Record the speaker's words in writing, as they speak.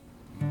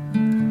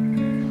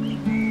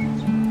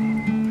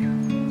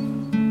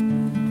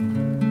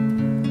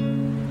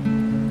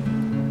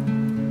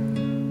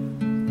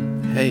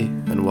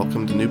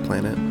welcome to New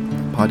Planet,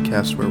 a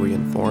podcast where we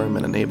inform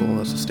and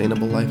enable a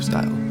sustainable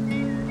lifestyle.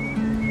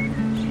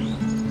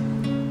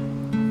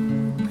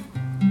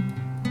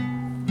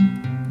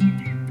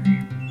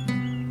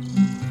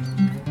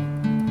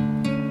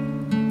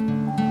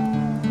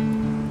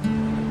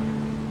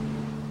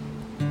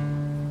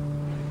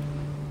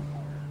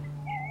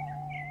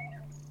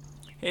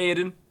 Hey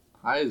Aiden.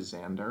 Hi,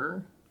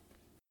 Xander.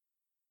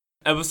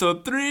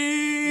 Episode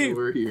 3!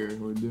 We're here.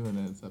 We're doing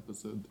it. It's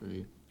episode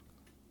 3.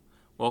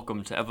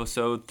 Welcome to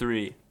episode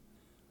 3.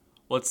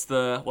 What's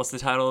the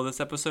title of this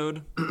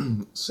episode?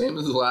 Same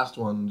as the last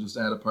one, just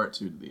add a part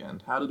 2 to the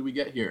end. How did we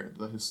get here?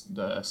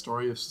 The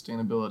story of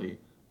sustainability,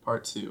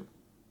 part 2.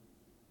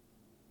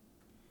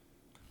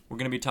 We're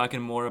going to be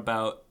talking more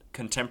about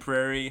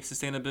contemporary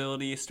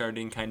sustainability,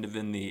 starting kind of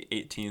in the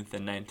 18th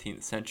and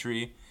 19th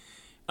century,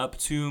 up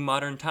to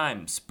modern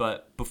times.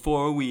 But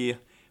before we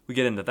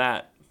get into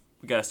that,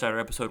 we got to start our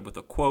episode with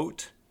a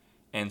quote.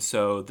 And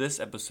so this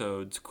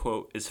episode's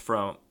quote is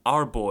from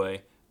our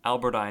boy,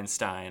 Albert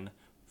Einstein,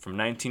 from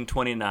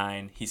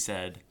 1929. He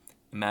said,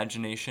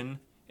 "Imagination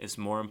is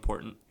more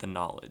important than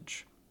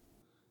knowledge."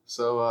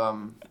 So,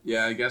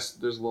 I guess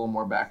there's a little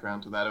more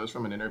background to that. It was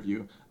from an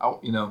interview.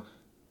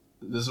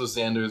 This was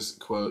Xander's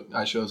quote.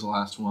 I chose the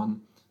last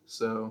one.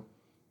 So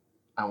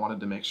I wanted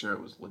to make sure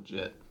it was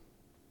legit.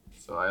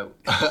 So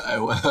I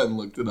went and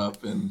looked it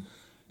up, and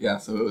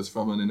so it was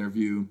from an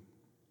interview.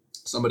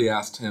 Somebody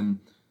asked him,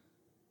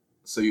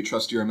 so you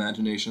trust your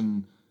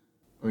imagination,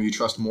 or you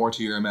trust more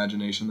to your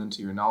imagination than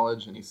to your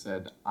knowledge? And he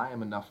said, I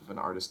am enough of an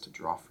artist to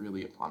draw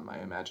freely upon my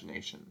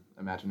imagination.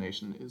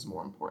 Imagination is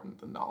more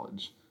important than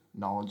knowledge.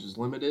 Knowledge is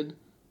limited.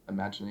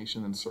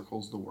 Imagination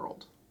encircles the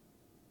world.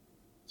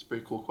 It's a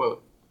pretty cool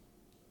quote.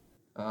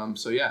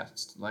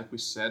 Like we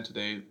said,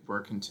 today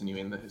we're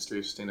continuing the history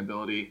of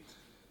sustainability.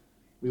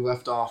 We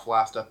left off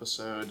last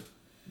episode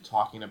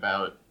talking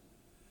about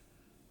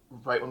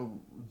right when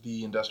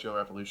the Industrial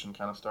Revolution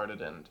kind of started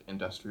and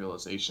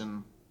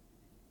industrialization,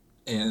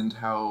 and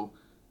how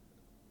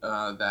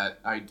that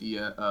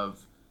idea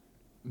of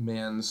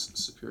man's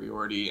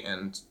superiority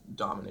and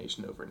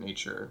domination over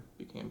nature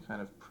became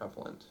kind of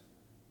prevalent.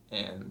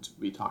 And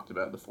we talked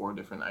about the 4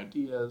 different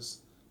ideas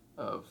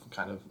of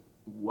kind of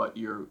what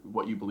you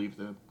believe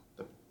the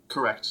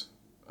correct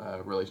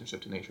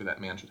relationship to nature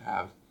that man should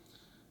have.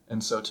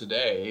 And so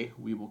today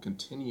we will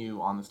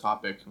continue on this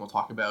topic, and we'll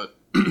talk about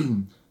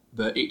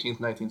the 18th,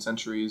 19th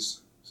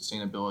centuries,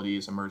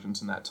 sustainability's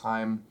emergence in that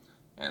time,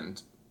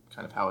 and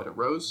kind of how it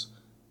arose.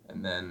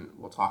 And then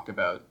we'll talk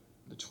about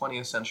the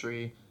 20th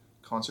century,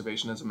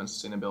 conservationism and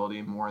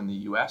sustainability more in the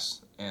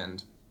U.S.,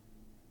 and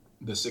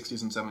the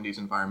 60s and 70s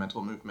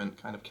environmental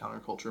movement, kind of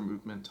counterculture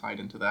movement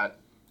tied into that.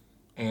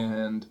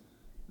 And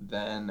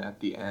then at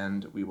the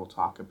end, we will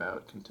talk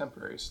about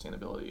contemporary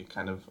sustainability.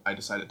 I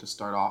decided to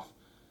start off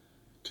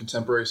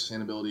contemporary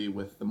sustainability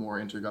with the more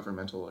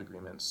intergovernmental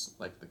agreements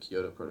like the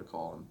Kyoto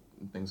Protocol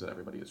and things that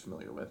everybody is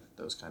familiar with,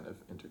 those kind of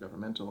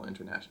intergovernmental,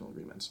 international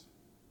agreements.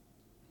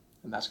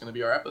 And that's going to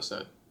be our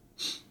episode.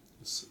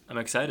 I'm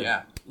excited.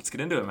 Yeah. Let's get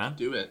into it, man.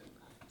 Do it.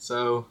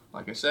 So,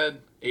 like I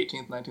said,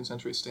 18th, 19th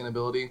century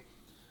sustainability.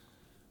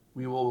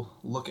 We will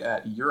look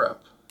at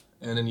Europe.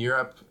 And in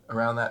Europe,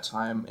 around that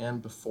time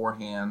and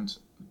beforehand,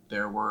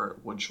 there were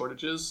wood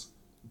shortages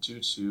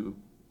due to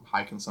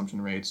high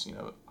consumption rates.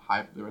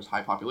 There was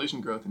high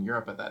population growth in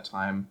Europe at that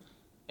time,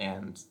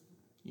 and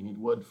you need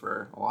wood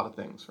for a lot of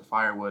things, for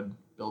firewood,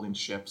 building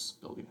ships,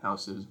 building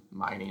houses,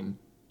 mining,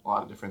 a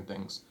lot of different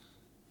things.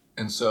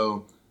 And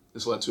so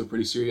this led to a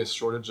pretty serious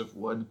shortage of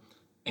wood,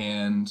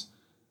 and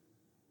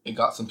it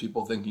got some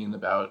people thinking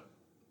about,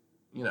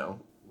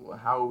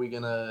 how are we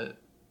going to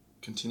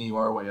continue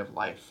our way of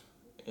life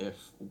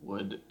if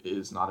wood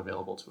is not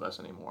available to us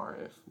anymore,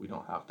 if we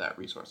don't have that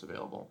resource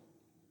available.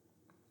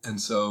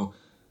 And so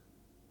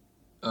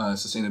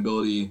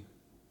sustainability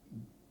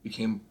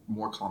became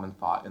more common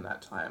thought in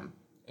that time.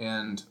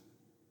 And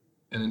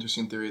an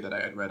interesting theory that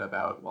I had read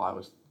about while I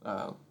was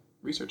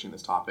researching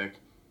this topic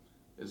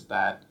is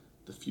that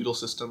the feudal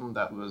system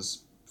that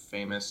was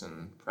famous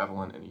and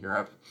prevalent in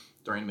Europe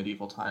during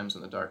medieval times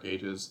in the Dark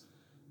Ages,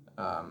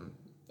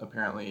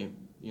 apparently,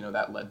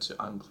 that led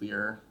to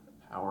unclear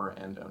power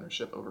and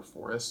ownership over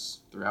forests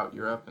throughout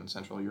Europe and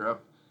Central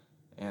Europe,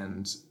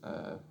 and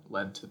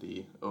led to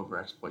the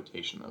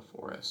overexploitation of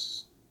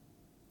forests,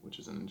 which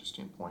is an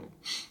interesting point.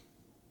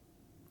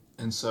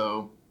 And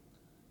so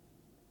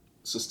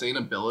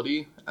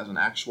sustainability as an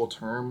actual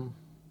term,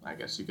 I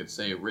guess you could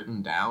say,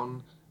 written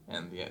down,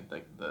 and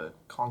the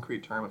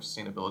concrete term of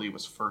sustainability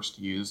was first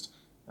used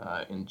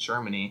in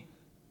Germany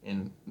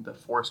in the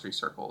forestry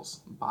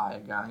circles by a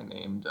guy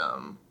named,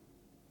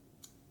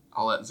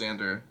 I'll let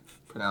Xander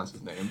pronounce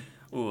his name.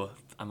 Ooh,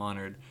 I'm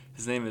honored.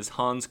 His name is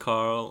Hans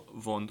Karl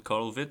von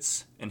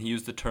Carlwitz, and he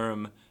used the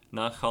term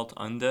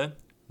nachhaltende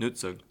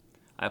Nutzung.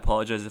 I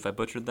apologize if I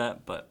butchered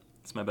that, but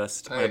it's my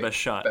best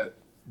shot.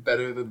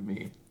 Better than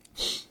me.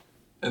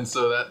 And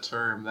so that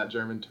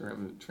German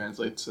term,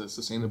 translates to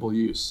sustainable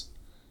use.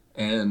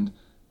 And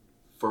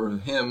for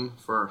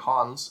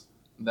Hans,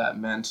 that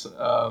meant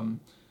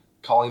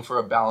calling for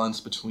a balance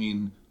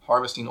between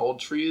harvesting old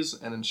trees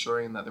and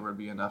ensuring that there would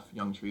be enough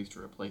young trees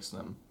to replace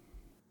them.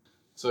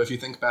 So if you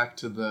think back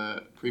to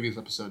the previous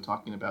episode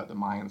talking about the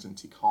Mayans in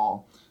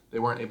Tikal, they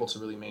weren't able to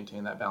really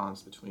maintain that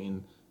balance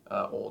between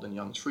old and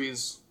young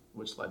trees,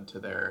 which led to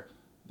their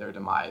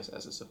demise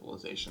as a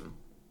civilization.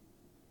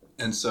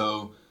 And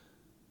so,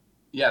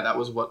 yeah, that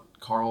was what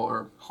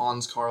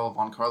Hans Karl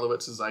von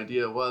Carlowitz's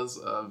idea was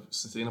of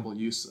sustainable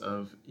use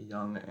of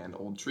young and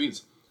old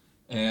trees.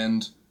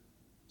 And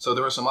so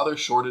there was some other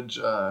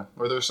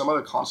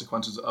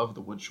consequences of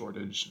the wood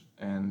shortage,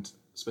 and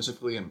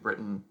specifically in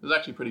Britain. It was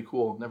actually pretty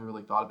cool. Never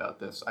really thought about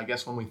this. I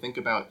guess when we think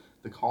about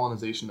the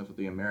colonization of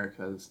the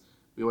Americas,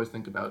 we always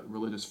think about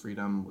religious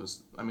freedom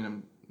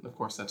of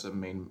course that's a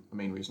main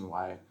reason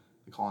why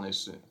the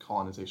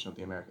colonization of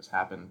the Americas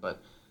happened,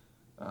 but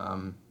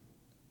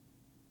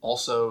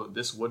also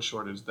this wood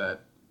shortage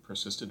that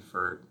persisted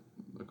for,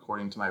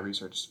 according to my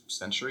research,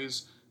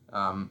 centuries,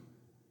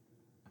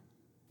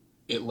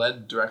 it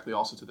led directly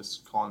also to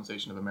this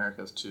colonization of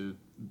Americas, to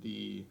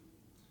the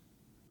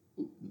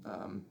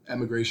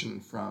emigration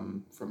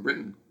from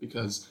Britain,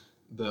 because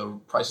the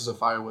prices of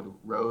firewood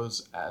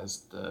rose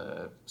as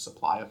the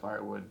supply of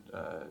firewood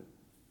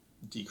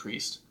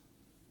decreased.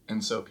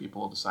 And so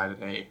people decided,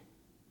 hey,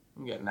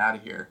 I'm getting out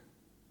of here.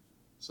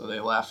 So they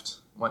left,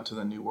 went to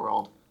the New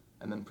World,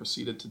 and then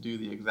proceeded to do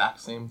the exact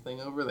same thing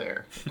over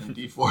there and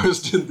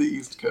deforested the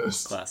East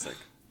Coast. Classic.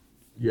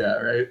 Yeah,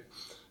 right?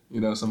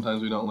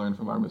 Sometimes we don't learn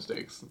from our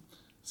mistakes.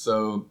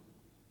 So,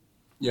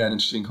 yeah, an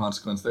interesting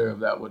consequence there of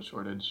that wood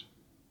shortage.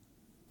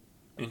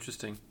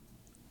 Interesting.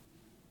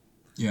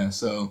 Yeah,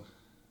 so,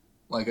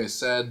 like I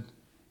said,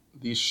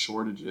 these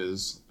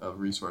shortages of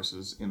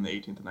resources in the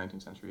 18th and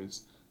 19th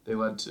centuries, they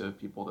led to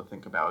people to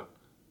think about,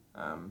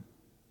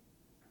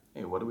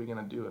 hey, what are we going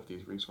to do if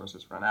these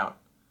resources run out?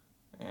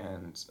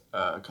 And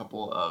a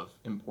couple of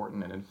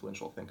important and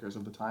influential thinkers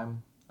of the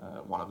time,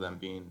 one of them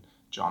being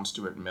John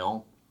Stuart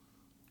Mill.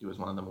 He was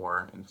one of the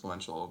more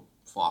influential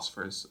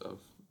philosophers of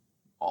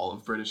all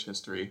of British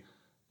history,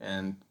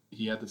 and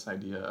he had this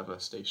idea of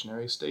a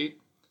stationary state,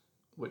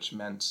 which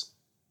meant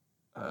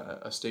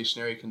a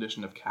stationary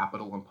condition of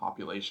capital and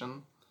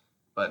population,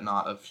 but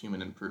not of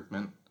human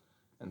improvement.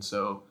 And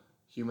so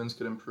humans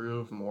could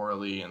improve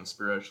morally and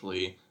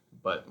spiritually,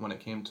 but when it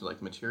came to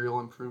like material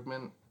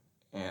improvement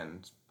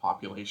and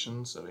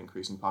population, so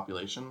increasing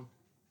population,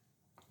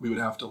 we would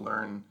have to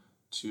learn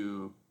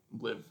to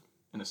live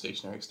in a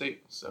stationary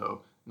state.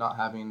 So not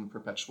having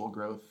perpetual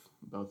growth,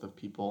 both of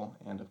people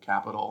and of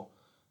capital.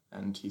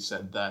 And he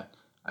said that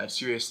I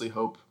sincerely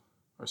hope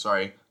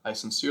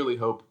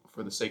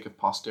for the sake of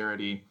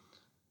posterity,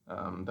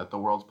 that the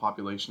world's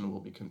population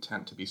will be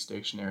content to be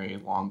stationary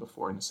long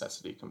before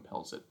necessity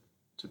compels it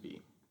to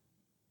be.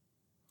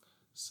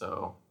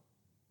 So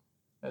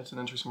it's an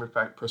interesting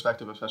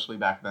perspective, especially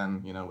back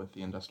then, with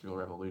the Industrial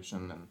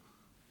Revolution and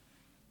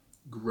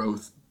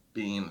growth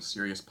being a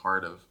serious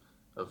part of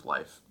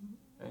life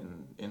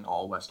in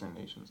all Western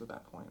nations at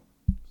that point.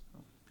 So.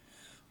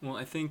 Well,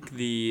 I think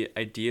the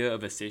idea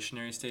of a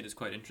stationary state is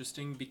quite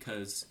interesting,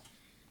 because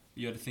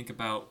you have to think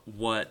about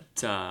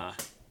what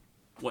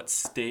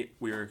state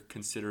we're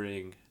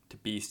considering to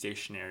be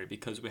stationary,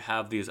 because we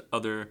have these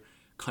other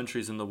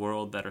countries in the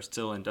world that are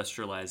still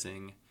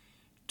industrializing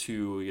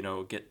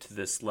to, get to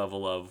this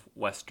level of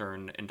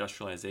Western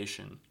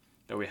industrialization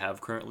that we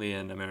have currently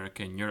in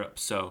America and Europe.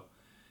 So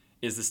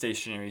is the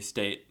stationary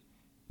state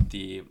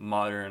the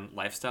modern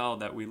lifestyle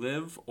that we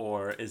live,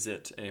 or is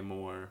it a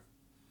more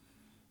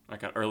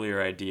like an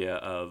earlier idea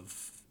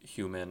of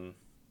human?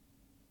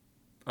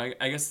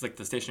 I guess like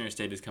the stationary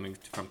state is coming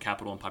from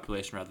capital and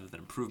population rather than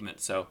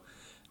improvement. So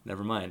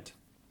never mind.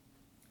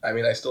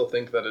 I still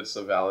think that it's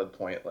a valid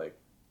point, like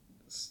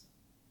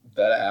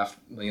that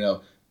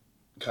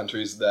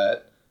countries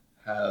that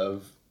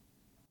have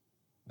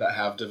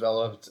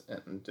developed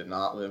and did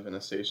not live in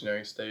a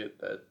stationary state,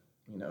 that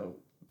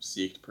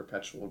seeked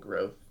perpetual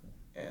growth,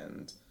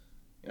 and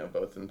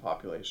both in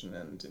population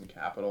and in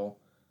capital,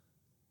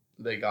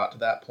 they got to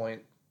that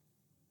point.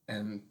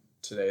 And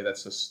today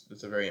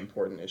it's a very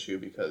important issue,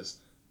 because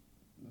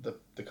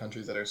the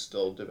countries that are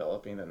still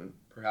developing and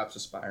perhaps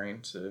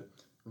aspiring to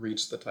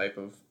reach the type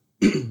of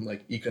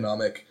like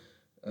economic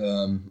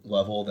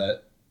level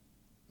that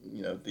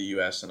the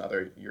US and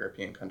other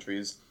European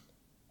countries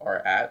are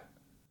at,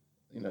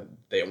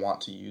 they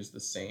want to use the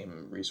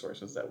same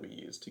resources that we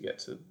use to get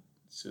to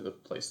the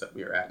place that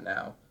we are at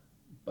now.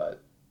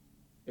 But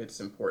it's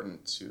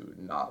important to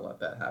not let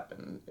that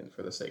happen, and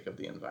for the sake of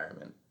the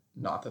environment.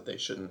 Not that they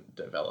shouldn't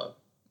develop,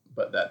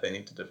 but that they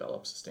need to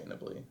develop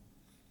sustainably,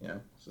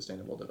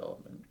 sustainable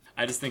development.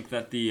 I just think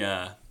that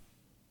the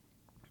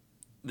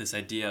this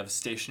idea of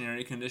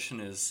stationary condition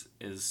is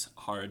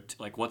hard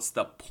to, like, what's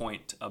the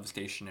point of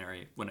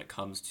stationary when it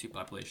comes to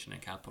population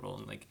and capital,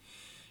 and like,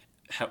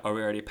 are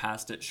we already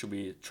past it? Should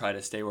we try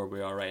to stay where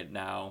we are right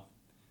now?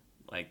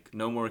 Like,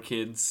 no more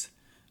kids,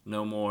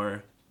 no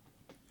more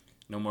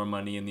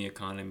money in the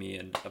economy,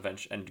 and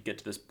get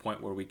to this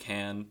point where we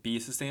can be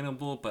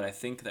sustainable. But I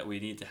think that we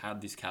need to have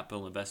these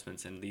capital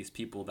investments in these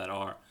people that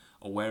are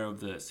aware of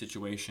the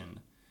situation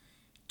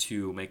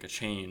to make a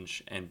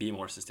change and be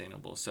more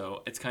sustainable.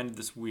 So it's kind of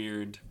this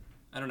weird,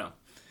 I don't know.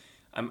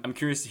 I'm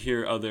curious to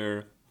hear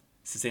other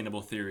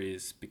sustainable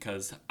theories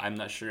because I'm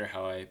not sure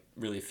how I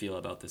really feel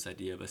about this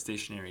idea of a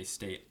stationary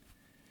state.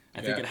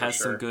 I think it has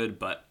some good,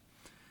 but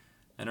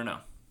I don't know.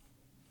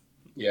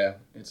 Yeah,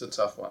 it's a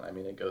tough one. I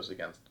mean, it goes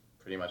against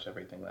pretty much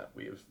everything that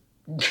we've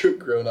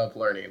grown up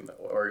learning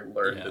or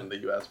learned in the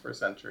U.S. for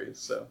centuries.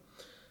 So,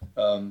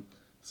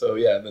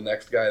 the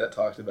next guy that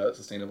talked about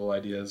sustainable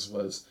ideas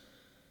was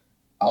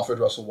Alfred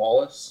Russel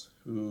Wallace,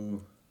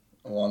 who,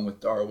 along with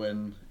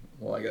Darwin,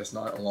 well, I guess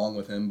not along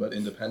with him, but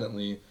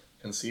independently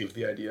conceived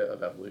the idea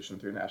of evolution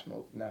through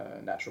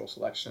natural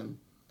selection.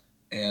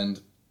 And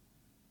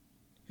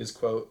his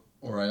quote,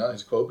 or not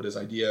his quote, but his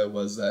idea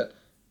was that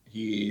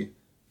he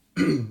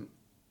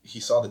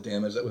saw the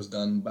damage that was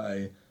done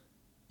by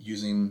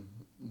using,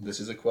 this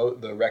is a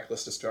quote, the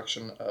reckless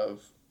destruction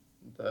of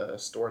the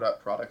stored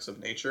up products of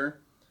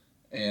nature.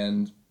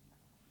 And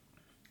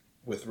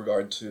with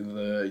regard to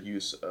the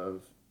use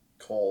of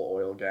coal,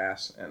 oil,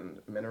 gas,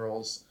 and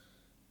minerals,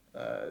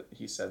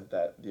 he said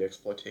that the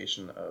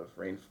exploitation of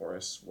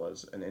rainforests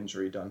was an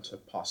injury done to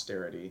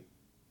posterity.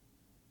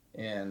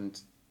 And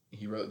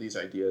he wrote these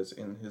ideas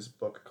in his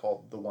book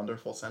called The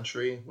Wonderful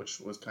Century, which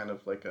was kind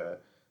of like a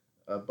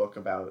book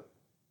about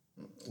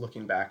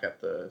looking back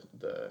at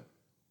the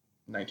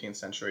 19th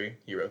century.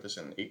 He wrote this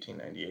in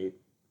 1898.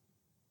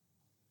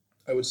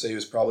 I would say he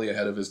was probably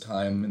ahead of his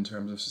time in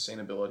terms of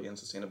sustainability and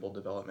sustainable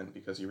development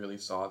because he really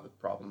saw the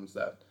problems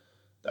that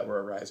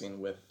were arising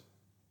with,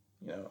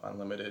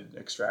 unlimited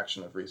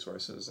extraction of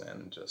resources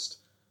and just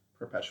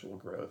perpetual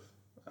growth.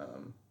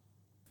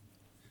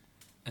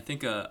 I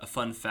think a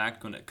fun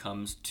fact when it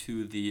comes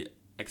to the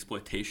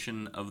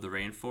exploitation of the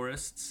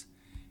rainforests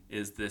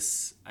is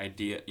this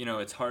idea,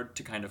 it's hard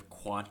to kind of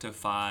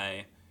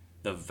quantify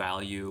the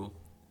value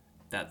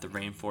that the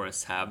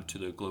rainforests have to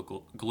the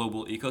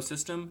global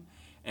ecosystem.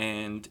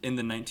 And in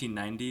the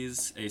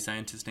 1990s, a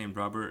scientist named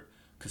Robert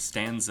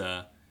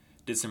Costanza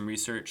did some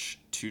research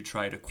to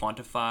try to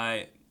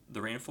quantify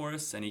the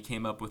rainforests, and he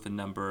came up with a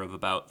number of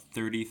about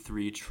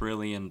 $33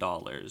 trillion.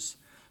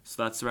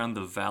 So that's around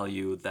the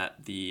value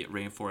that the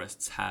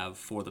rainforests have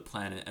for the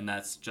planet, and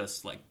that's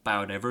just like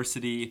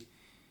biodiversity,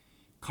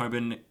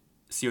 carbon,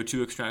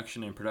 CO2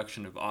 extraction and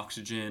production of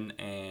oxygen,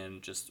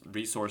 and just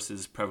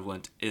resources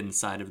prevalent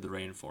inside of the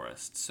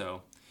rainforest.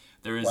 So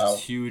there is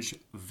this huge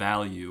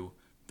value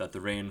that the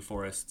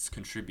rainforests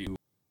contribute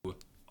to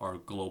our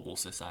global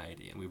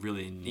society, and we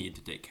really need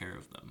to take care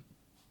of them.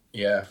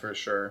 Yeah, for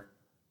sure.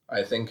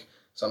 I think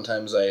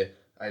sometimes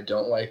I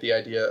don't like the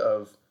idea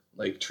of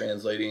like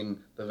translating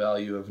the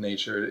value of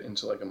nature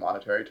into like a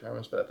monetary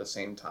terms, but at the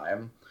same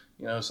time,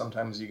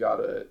 sometimes you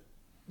gotta,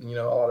 a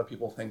lot of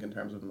people think in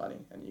terms of money,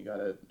 and you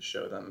gotta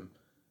show them,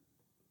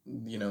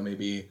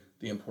 maybe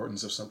the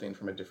importance of something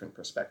from a different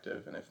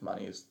perspective. And if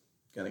money is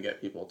gonna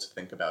get people to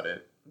think about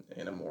it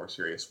in a more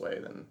serious way,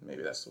 then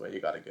maybe that's the way you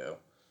gotta go.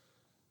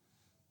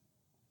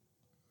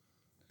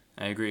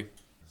 I agree.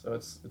 So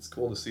it's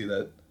cool to see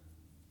that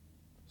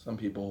some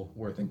people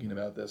were thinking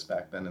about this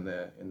back then in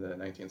the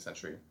 19th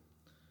century.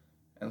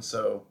 And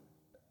so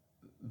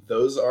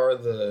those are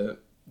the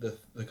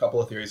couple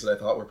of theories that I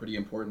thought were pretty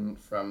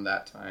important from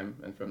that time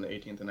and from the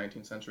 18th and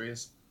 19th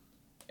centuries,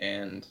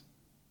 and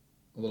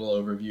a little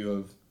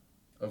overview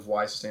of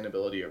why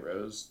sustainability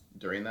arose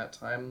during that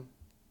time.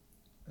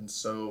 And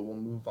so we'll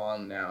move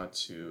on now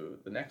to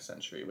the next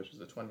century, which is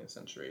the 20th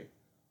century,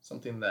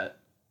 something that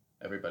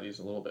everybody's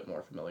a little bit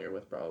more familiar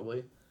with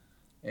probably.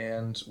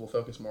 And we'll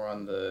focus more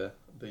on the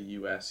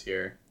U.S.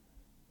 here,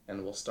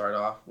 and we'll start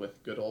off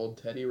with good old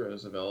Teddy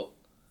Roosevelt.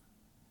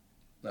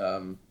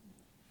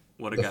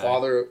 What a guy.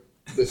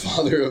 The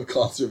father of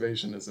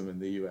conservationism in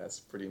the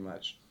U.S., pretty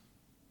much.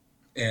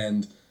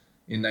 And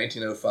in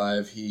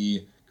 1905,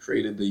 he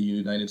created the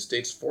United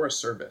States Forest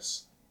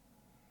Service,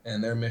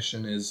 and their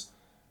mission is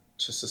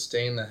to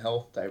sustain the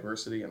health,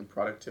 diversity, and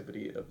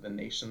productivity of the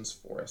nation's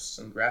forests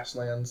and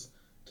grasslands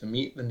to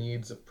meet the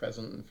needs of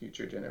present and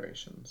future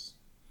generations.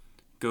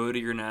 Go to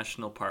your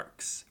national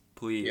parks,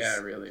 please. Yeah,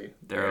 really.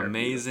 They're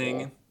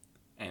amazing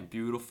and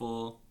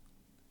beautiful.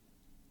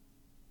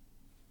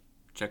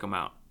 Check them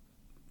out.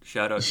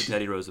 Shout out to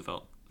Teddy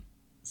Roosevelt.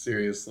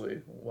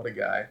 Seriously, what a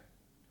guy.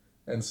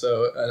 And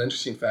so an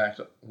interesting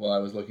fact while I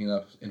was looking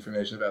up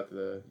information about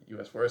the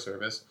U.S. Forest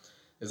Service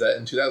is that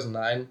in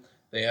 2009,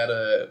 they had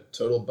a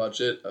total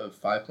budget of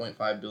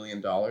 $5.5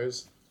 billion,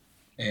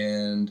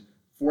 and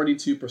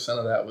 42%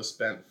 of that was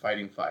spent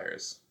fighting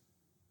fires.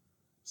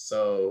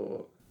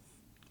 So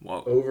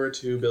whoa. Over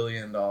 $2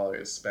 billion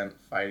spent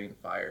fighting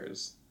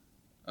fires.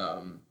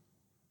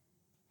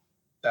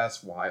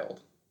 That's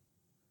wild.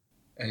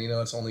 And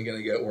it's only going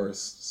to get worse.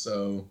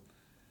 So,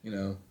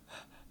 there's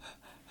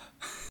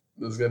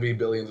going to be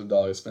billions of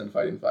dollars spent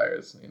fighting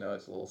fires.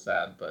 It's a little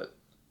sad, but,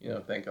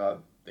 thank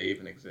God they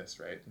even exist,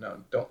 right?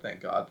 No, don't thank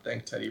God.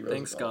 Thank Teddy Roosevelt.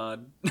 Thanks,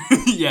 God.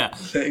 Yeah.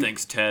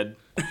 Thanks, Ted.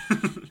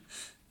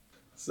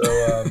 So,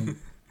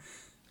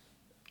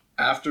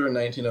 after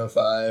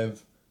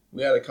 1905,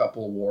 We had a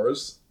couple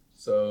wars,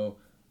 so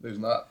there's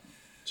not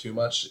too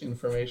much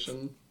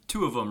information.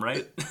 2 of them,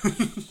 right?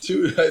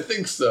 2, I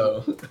think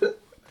so.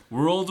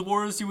 World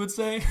wars, you would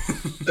say?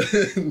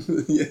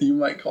 Yeah, you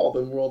might call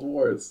them world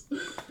wars.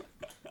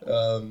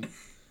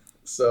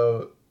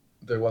 So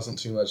there wasn't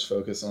too much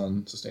focus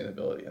on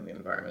sustainability and the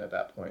environment at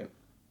that point.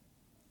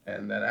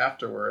 And then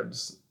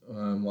afterwards,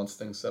 once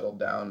things settled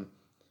down,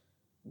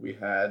 we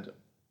had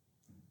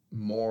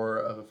more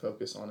of a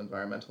focus on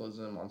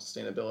environmentalism, on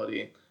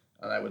sustainability.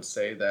 And I would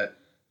say that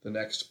the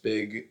next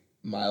big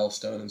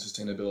milestone in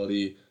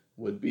sustainability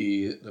would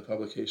be the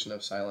publication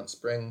of Silent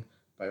Spring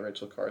by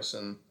Rachel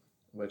Carson,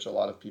 which a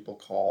lot of people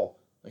call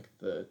like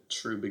the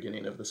true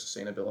beginning of the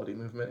sustainability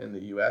movement in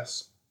the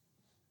US.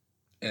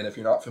 And if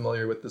you're not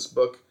familiar with this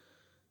book,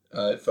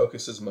 it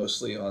focuses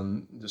mostly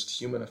on just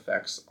human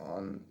effects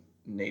on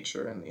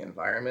nature and the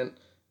environment,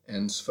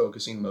 and it's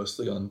focusing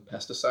mostly on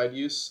pesticide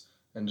use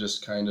and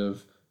just kind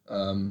of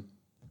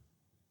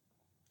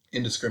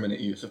indiscriminate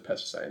use of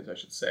pesticides, I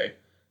should say.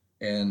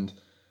 And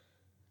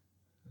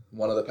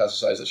one of the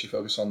pesticides that she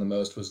focused on the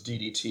most was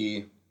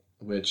DDT,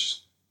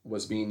 which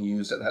was being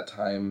used at that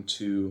time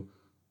to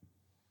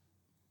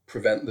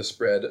prevent the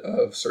spread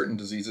of certain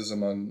diseases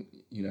among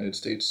United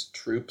States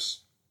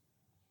troops.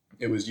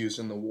 It was used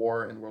in the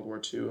war in World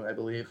War II, I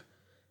believe,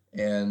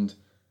 and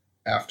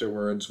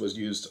afterwards was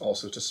used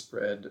also to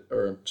spread,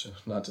 or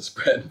not to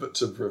spread, but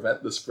to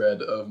prevent the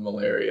spread of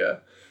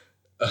malaria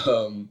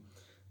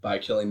by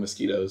killing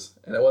mosquitoes.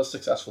 And it was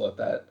successful at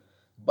that.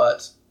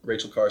 But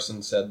Rachel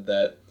Carson said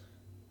that,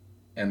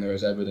 and there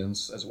is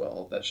evidence as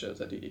well that shows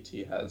that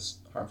DDT has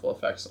harmful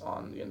effects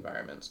on the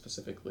environment,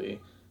 specifically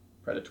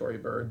predatory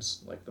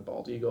birds like the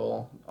bald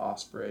eagle,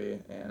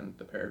 osprey, and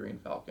the peregrine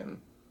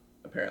falcon.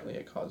 Apparently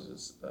it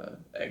causes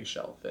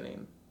eggshell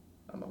thinning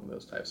among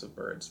those types of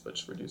birds,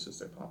 which reduces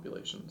their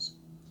populations.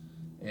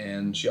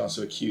 And she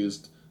also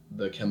accused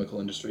the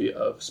chemical industry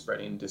of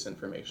spreading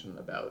disinformation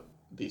about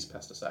these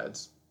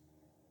pesticides.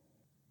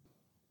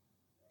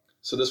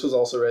 So this was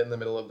also right in the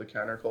middle of the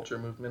counterculture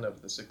movement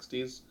of the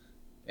 60s.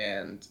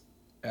 And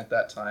at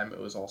that time, it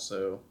was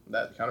also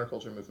that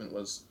counterculture movement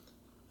was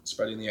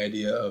spreading the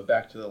idea of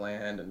back to the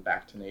land and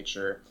back to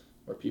nature,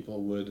 where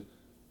people would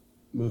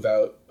move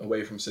out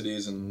away from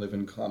cities and live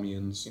in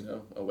communes,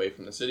 away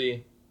from the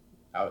city,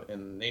 out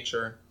in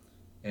nature.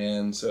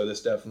 And so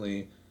this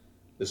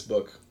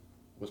book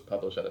was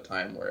published at a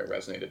time where it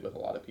resonated with a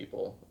lot of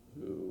people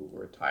who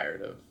were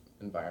tired of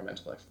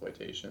environmental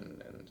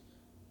exploitation and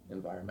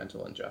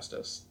environmental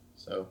injustice.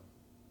 So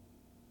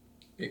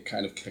it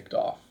kind of kicked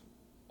off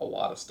a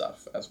lot of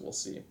stuff, as we'll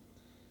see.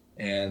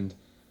 And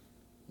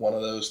one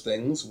of those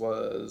things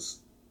was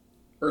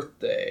Earth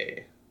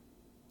Day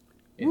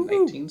in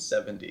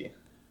 1970.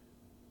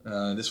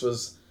 This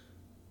was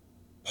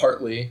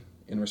partly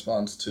in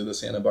response to the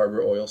Santa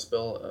Barbara oil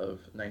spill of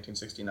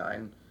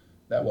 1969.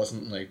 That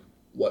wasn't like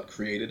what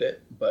created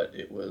it, but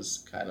it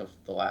was kind of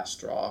the last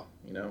straw.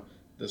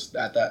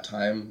 At that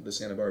time, the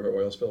Santa Barbara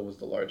oil spill was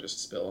the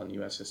largest spill in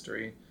U.S.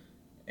 history,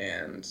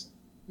 and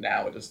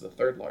now it is the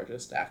third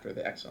largest after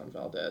the Exxon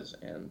Valdez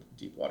and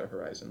Deepwater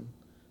Horizon.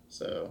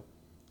 So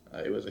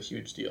it was a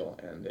huge deal,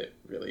 and it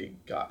really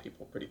got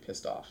people pretty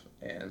pissed off.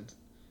 And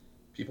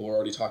people were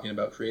already talking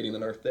about creating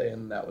an Earth Day,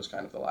 and that was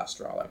kind of the last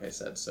straw, like I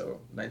said. So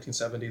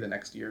 1970, the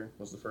next year,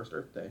 was the first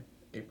Earth Day,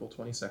 April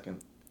 22nd.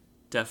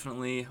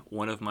 Definitely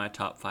one of my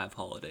top 5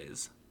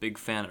 holidays. Big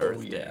fan of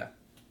Earth Day. Yeah.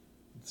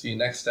 See,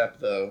 next step,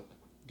 though,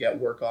 get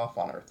work off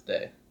on Earth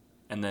Day.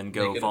 And then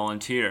go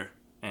volunteer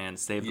and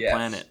save the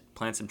planet.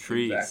 Plant some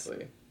trees.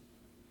 Exactly.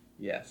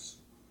 Yes.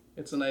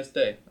 It's a nice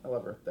day. I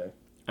love Earth Day.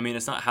 I mean,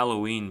 it's not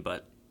Halloween,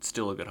 but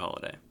still a good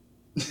holiday.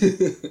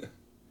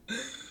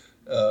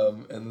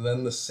 And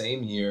then the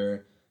same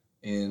year,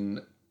 in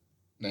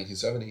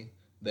 1970,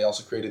 they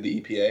also created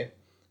the EPA,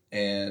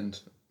 and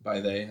by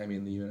they, I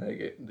mean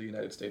the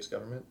United States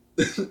government.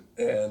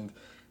 And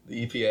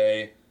the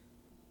EPA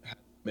had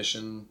a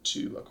mission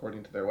to,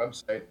 according to their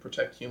website,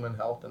 protect human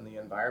health and the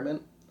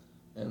environment.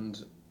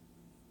 And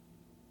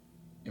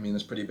I mean,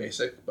 it's pretty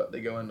basic, but they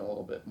go into a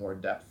little bit more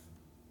depth.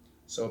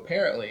 So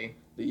apparently,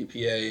 the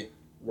EPA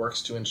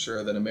works to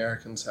ensure that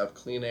Americans have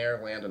clean air,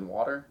 land, and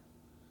water,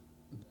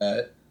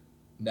 that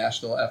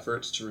national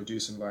efforts to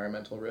reduce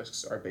environmental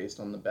risks are based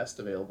on the best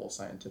available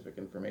scientific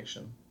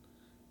information,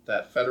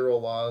 that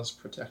federal laws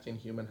protecting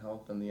human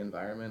health and the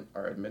environment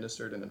are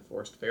administered and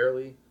enforced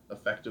fairly,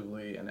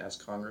 effectively, and as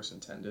Congress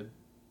intended.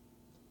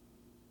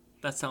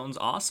 That sounds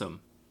awesome.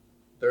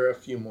 There are a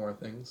few more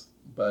things,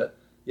 but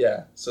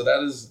yeah, so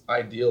that is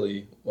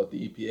ideally what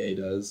the EPA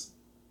does.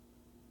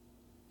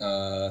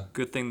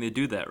 Good thing they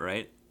do that,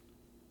 right?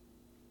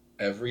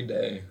 Every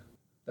day.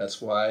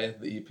 That's why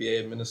the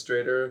EPA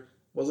administrator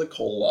was a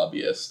coal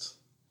lobbyist.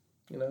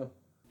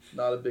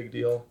 Not a big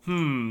deal.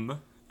 A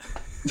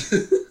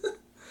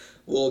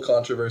little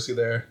controversy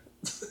there.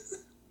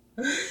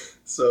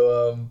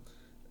 So,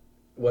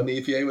 when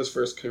the EPA was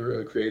first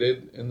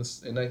created in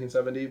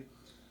 1970,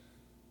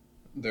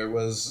 there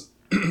was,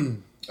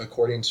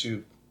 according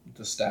to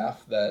the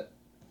staff, that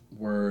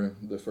were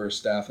the first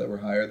staff that were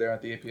hired there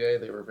at the EPA.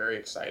 They were very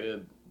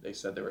excited. They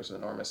said there was an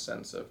enormous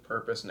sense of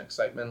purpose and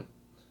excitement,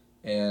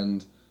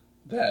 and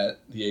that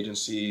the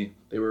agency,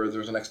 there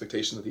was an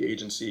expectation that the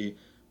agency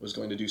was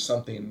going to do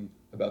something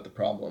about the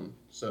problem.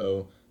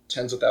 So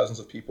tens of thousands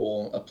of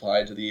people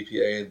applied to the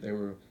EPA. They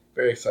were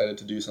very excited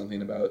to do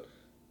something about,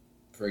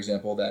 for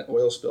example, that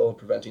oil spill,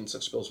 preventing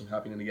such spills from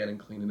happening again and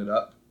cleaning it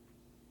up.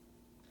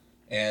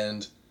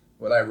 And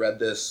when I read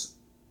this,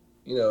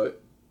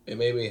 it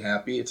made me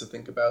happy to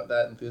think about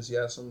that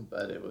enthusiasm,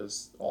 but it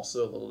was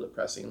also a little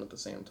depressing at the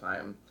same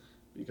time,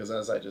 because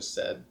as I just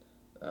said,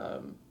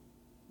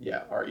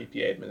 our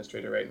EPA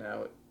administrator right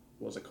now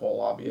was a coal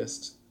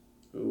lobbyist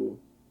who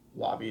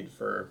lobbied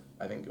for,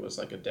 I think it was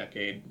like a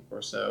decade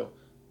or so,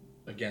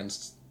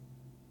 against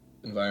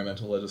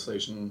environmental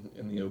legislation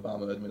in the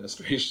Obama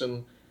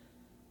administration.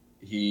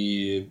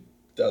 He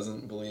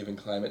doesn't believe in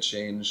climate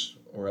change,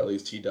 or at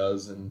least he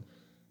does, and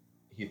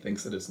he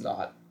thinks that it's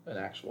not an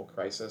actual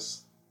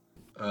crisis.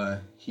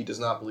 He does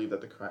not believe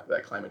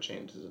that climate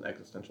change is an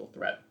existential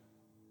threat.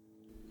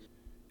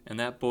 And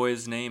that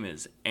boy's name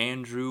is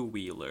Andrew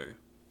Wheeler.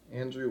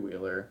 Andrew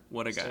Wheeler.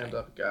 What a guy.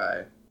 Stand-up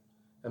guy.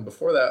 And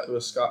before that, it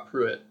was Scott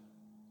Pruitt,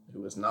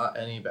 who was not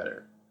any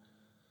better.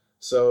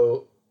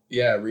 So,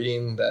 yeah,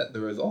 reading that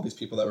there was all these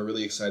people that were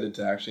really excited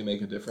to actually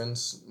make a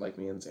difference, like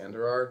me and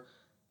Xander are,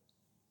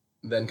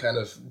 then kind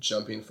of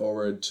jumping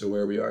forward to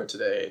where we are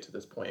today, to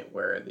this point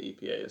where the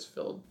EPA is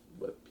filled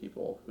with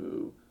people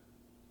who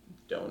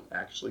don't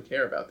actually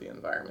care about the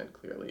environment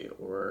clearly,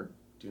 or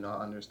do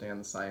not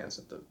understand the science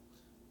at the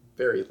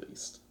very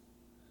least.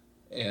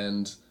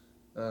 And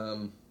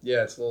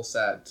it's a little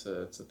sad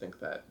to think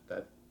that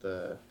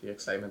the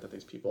excitement that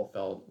these people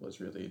felt was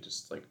really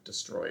just like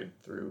destroyed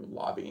through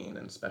lobbying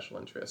and special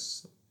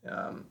interests.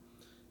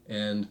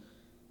 And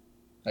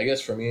I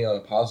guess for me, on a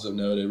positive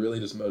note, it really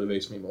just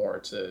motivates me more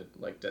to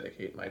like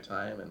dedicate my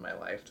time and my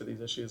life to these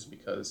issues,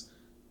 because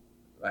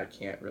I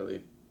can't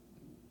really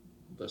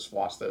just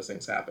watch those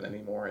things happen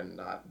anymore and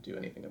not do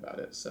anything about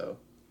it. So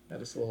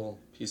just a little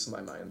piece of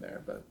my mind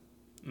there. But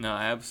no,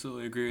 I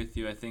absolutely agree with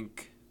you. I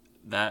think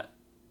that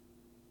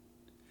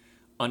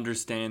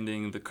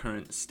understanding the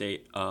current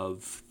state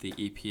of the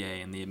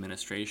EPA and the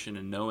administration,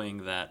 and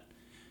knowing that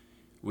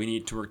we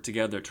need to work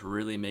together to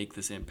really make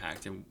this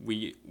impact, and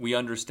we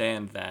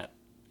understand that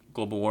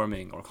global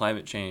warming or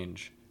climate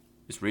change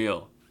is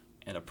real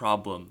and a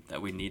problem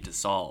that we need to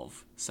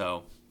solve.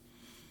 So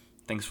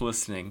thanks for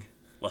listening.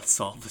 Let's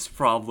solve this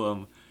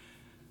problem.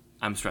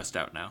 I'm stressed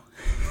out now.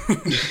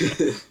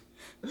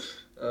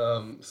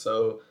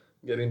 So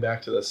getting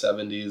back to the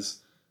 70s,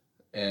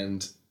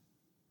 and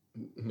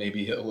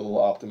maybe a little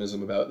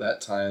optimism about that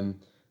time.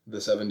 The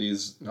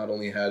 70s not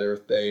only had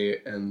Earth Day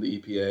and the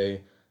EPA,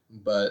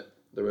 but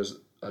there was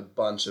a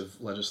bunch of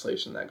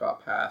legislation that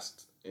got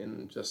passed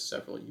in just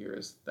several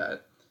years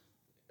that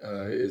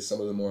is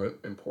some of the more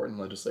important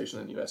legislation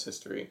in U.S.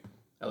 history,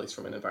 at least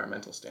from an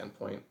environmental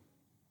standpoint.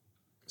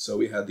 So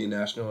we had the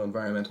National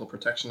Environmental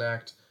Protection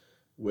Act,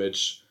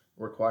 which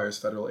requires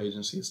federal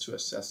agencies to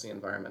assess the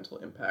environmental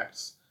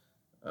impacts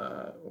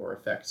or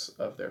effects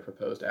of their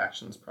proposed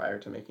actions prior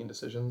to making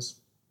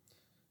decisions.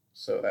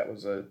 So that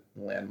was a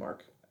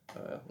landmark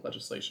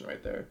legislation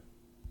right there.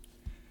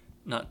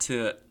 Not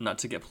to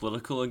get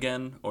political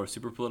again or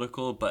super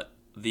political, but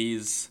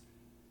these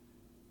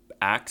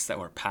acts that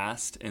were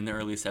passed in the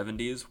early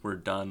 70s were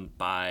done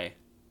by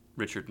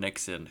Richard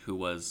Nixon, who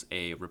was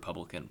a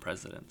Republican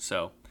president.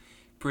 So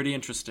pretty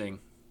interesting.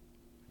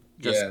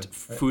 Just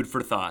food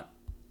for thought.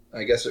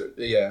 I guess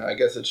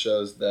it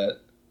shows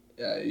that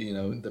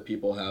the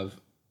people have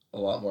a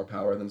lot more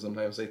power than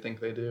sometimes they think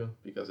they do,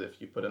 because if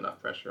you put enough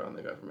pressure on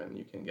the government,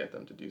 you can get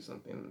them to do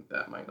something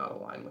that might not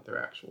align with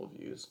their actual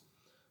views.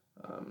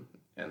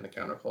 And the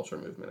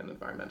counterculture movement and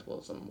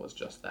environmentalism was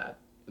just that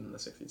in the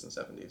 60s and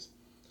 70s.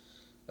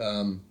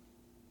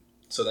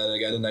 So then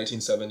again in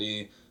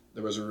 1970,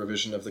 there was a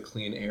revision of the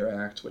Clean Air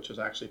Act, which was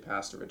actually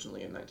passed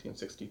originally in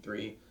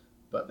 1963,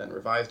 but then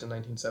revised in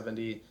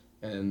 1970,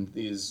 and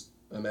these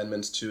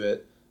amendments to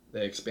it,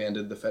 they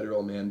expanded the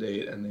federal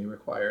mandate, and they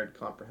required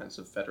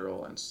comprehensive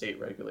federal and state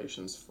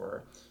regulations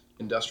for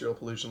industrial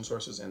pollution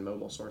sources and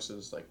mobile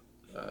sources like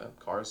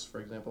cars,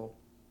 for example.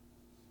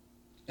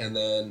 And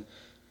then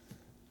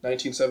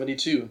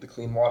 1972, the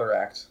Clean Water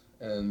Act.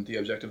 And the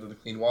objective of the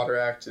Clean Water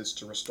Act is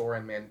to restore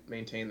and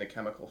maintain the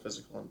chemical,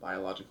 physical, and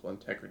biological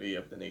integrity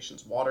of the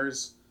nation's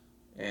waters.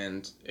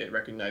 And it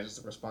recognizes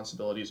the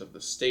responsibilities of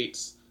the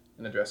states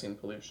in addressing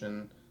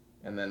pollution,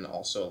 and then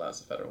also allows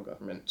the federal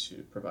government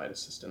to provide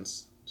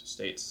assistance to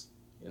states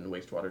in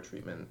wastewater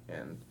treatment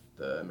and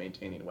the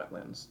maintaining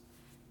wetlands.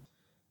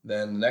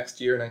 Then the next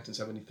year,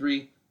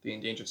 1973, the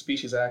Endangered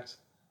Species Act,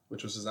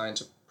 which was designed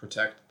to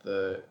protect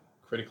the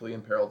critically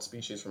imperiled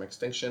species from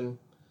extinction,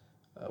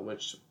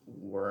 which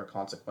were a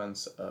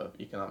consequence of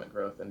economic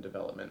growth and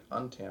development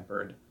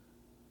untempered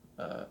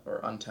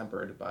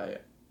by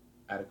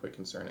adequate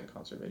concern and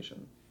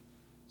conservation.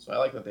 So I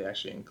like that they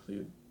actually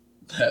include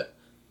that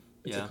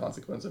it's a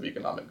consequence of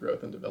economic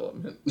growth and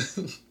development.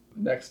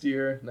 Next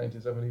year,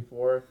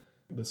 1974,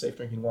 the Safe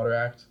Drinking Water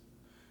Act.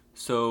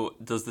 So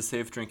does the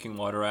Safe Drinking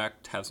Water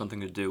Act have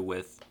something to do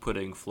with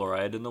putting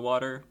fluoride in the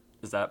water?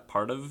 Is that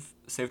part of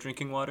safe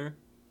drinking water?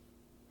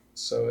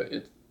 So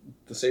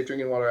the Safe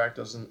Drinking Water Act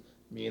doesn't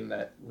mean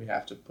that we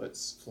have to put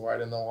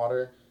fluoride in the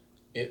water.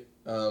 It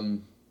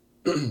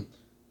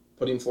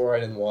putting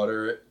fluoride in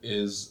water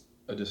is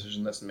a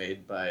decision that's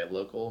made by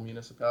local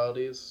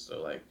municipalities.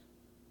 So like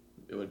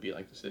it would be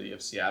like the city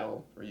of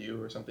Seattle for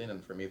you or something,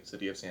 and for me the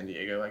city of San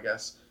Diego, I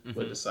guess,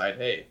 would decide,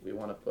 hey, we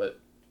want to put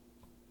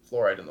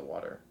fluoride in the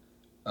water.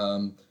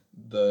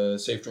 The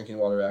Safe Drinking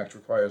Water Act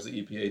requires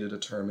the EPA to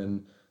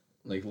determine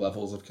like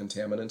levels of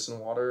contaminants in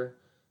water,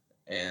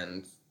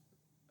 and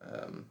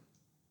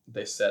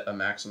they set a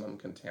maximum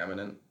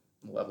contaminant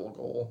level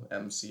goal,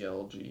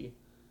 MCLG,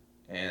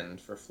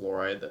 and for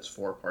fluoride that's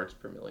 4 parts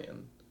per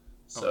million.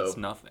 So it's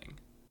nothing.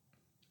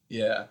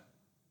 Yeah,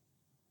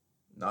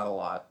 not a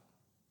lot,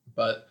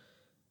 but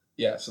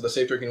yeah. So the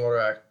Safe Drinking Water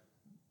Act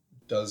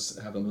does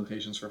have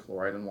implications for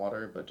fluoride in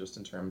water, but just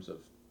in terms of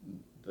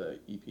the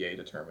EPA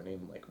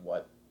determining like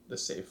what the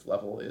safe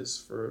level is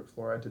for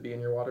fluoride to be in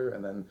your water,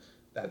 and then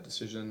that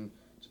decision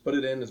to put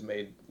it in is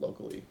made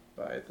locally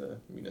by the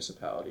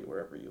municipality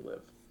wherever you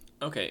live.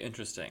 Okay,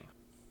 interesting.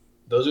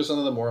 Those are some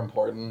of the more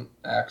important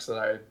acts that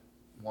I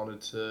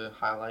wanted to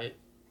highlight,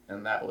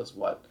 and that was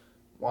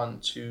 1,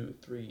 2,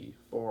 3,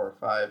 4,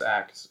 5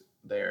 acts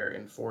there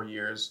in 4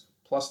 years,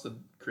 plus the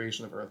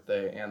creation of Earth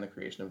Day and the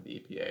creation of the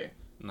EPA.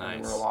 Nice.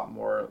 And there were a lot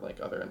more like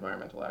other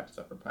environmental acts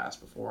that were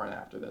passed before and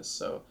after this.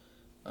 So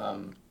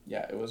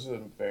yeah, it was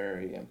a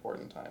very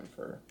important time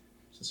for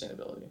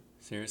sustainability.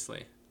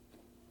 Seriously.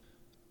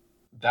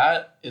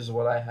 That is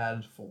what I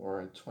had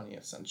for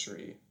 20th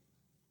century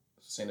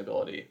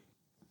sustainability.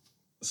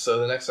 So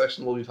the next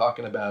section we'll be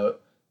talking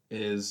about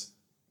is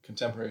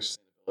contemporary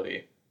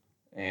sustainability.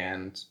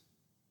 And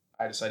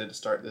I decided to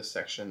start this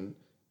section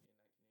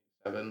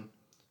in 1987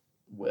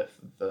 with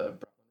the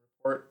Brundtland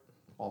Report,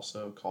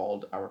 also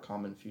called Our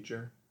Common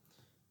Future.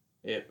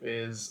 It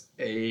is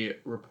a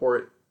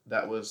report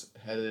that was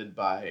headed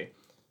by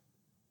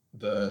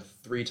the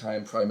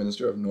 3-time Prime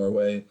Minister of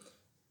Norway,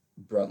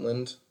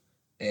 Brundtland,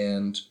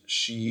 and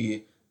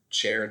she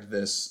chaired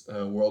this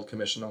World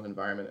Commission on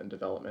Environment and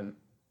Development.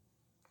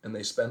 And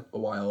they spent a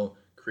while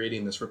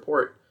creating this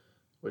report,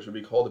 which would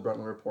be called the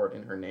Brundtland Report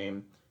in her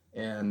name.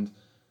 And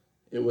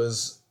it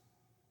was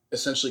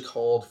essentially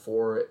called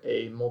for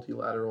a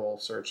multilateral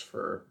search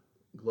for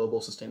global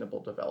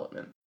sustainable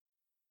development.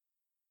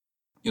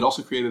 It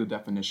also created a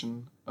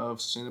definition of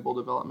sustainable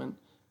development,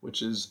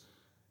 which is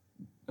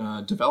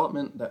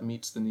development that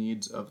meets the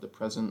needs of the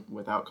present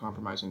without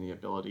compromising the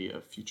ability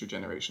of future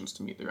generations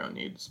to meet their own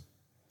needs.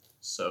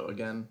 So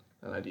again,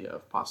 that idea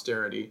of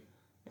posterity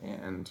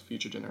and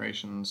future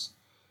generations.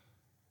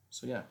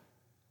 So yeah,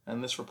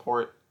 and this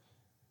report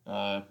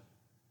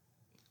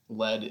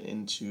led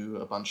into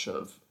a bunch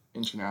of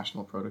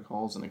international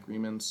protocols and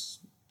agreements.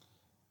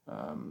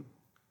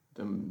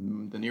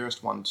 The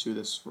nearest one to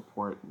this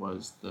report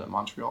was the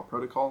Montreal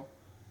Protocol,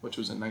 which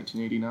was in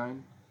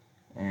 1989,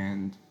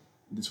 and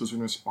this was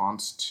in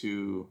response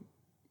to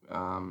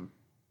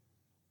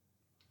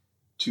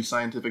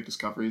scientific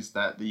discoveries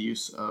that the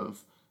use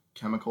of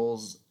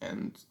chemicals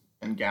and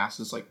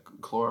gases like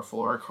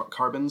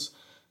chlorofluorocarbons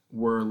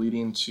were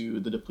leading to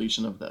the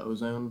depletion of the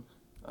ozone.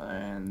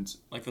 And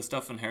like the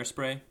stuff in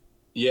hairspray?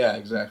 Yeah,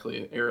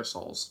 exactly.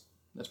 Aerosols.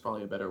 That's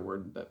probably a better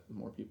word that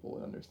more people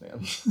would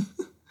understand.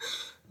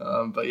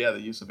 But yeah,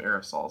 the use of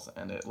aerosols,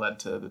 and it led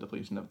to the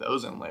depletion of the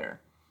ozone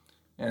layer.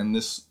 And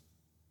this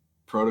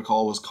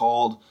protocol was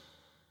called,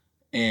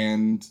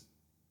 and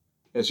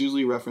it's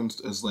usually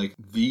referenced as like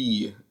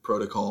the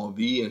protocol,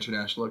 the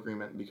international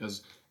agreement,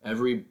 because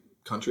every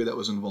country that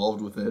was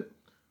involved with it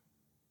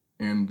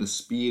and the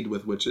speed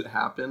with which it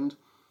happened,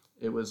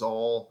 it was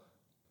all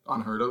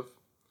unheard of.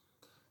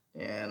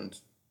 And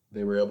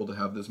they were able to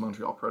have this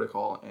Montreal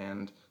Protocol,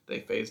 and they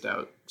phased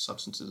out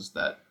substances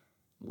that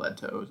led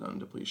to ozone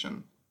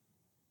depletion.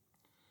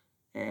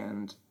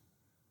 And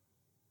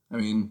I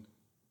mean,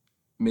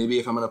 maybe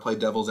if I'm going to play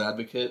devil's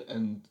advocate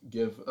and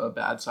give a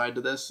bad side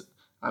to this,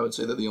 I would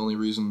say that the only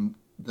reason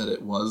that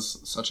it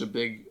was such a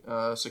big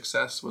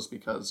success was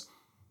because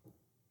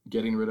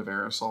getting rid of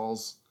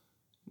aerosols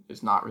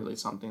is not really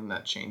something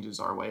that changes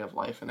our way of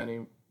life in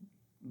any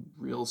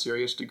real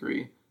serious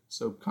degree.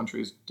 So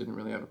countries didn't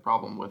really have a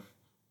problem with,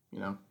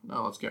 no,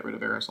 let's get rid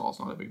of aerosols,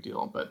 not a big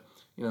deal. But,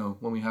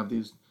 when we have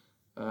these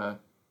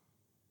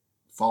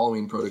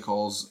following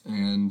protocols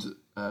and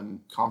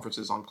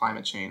conferences on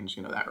climate change,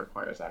 that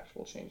requires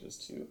actual changes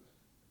to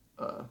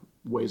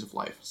ways of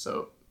life.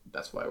 So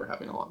that's why we're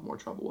having a lot more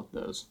trouble with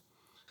those.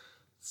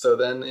 So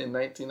then in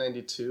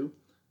 1992,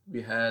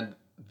 we had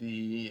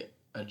the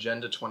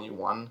Agenda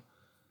 21,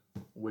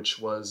 which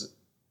was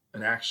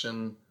an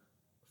action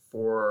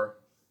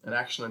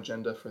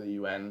agenda for the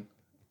UN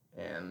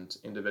and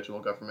individual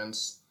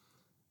governments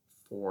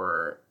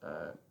for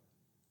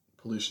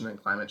pollution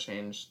and climate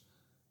change.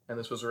 And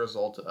this was a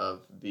result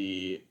of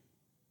the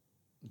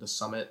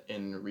summit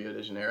in Rio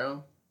de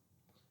Janeiro,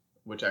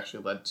 which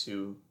actually led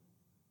to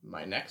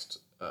my next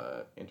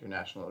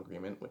international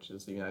agreement, which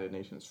is the United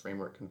Nations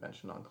Framework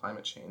Convention on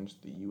Climate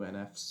Change, the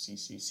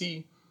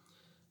UNFCCC.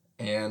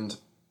 And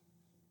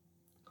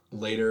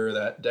later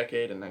that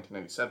decade, in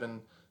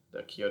 1997,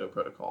 the Kyoto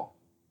Protocol,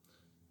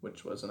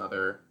 which was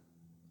another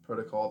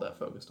protocol that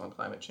focused on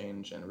climate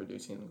change and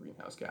reducing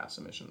greenhouse gas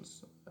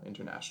emissions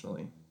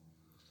internationally.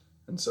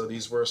 And so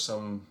these were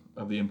some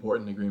of the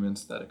important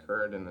agreements that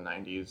occurred in the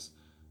 90s,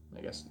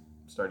 I guess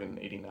starting in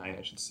 89,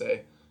 I should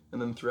say,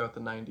 and then throughout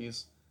the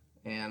 90s.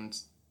 And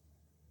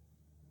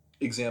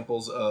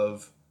examples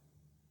of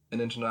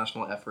an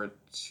international effort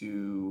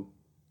to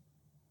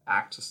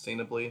act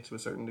sustainably to a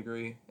certain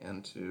degree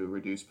and to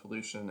reduce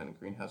pollution and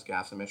greenhouse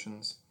gas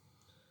emissions.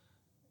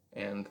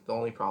 And the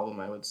only problem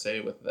I would say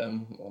with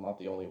them, well, not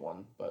the only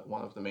one, but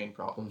one of the main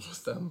problems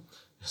with them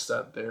is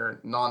that they're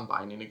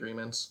non-binding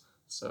agreements.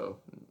 So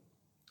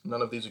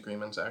none of these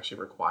agreements actually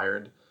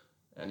required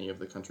any of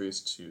the countries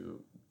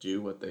to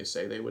do what they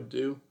say they would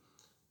do,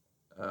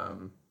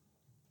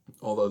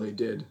 although they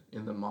did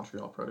in the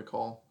Montreal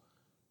Protocol.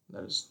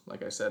 That is,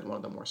 like I said, one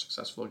of the more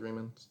successful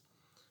agreements.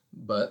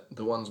 But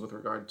the ones with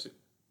regard to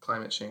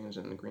climate change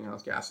and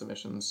greenhouse gas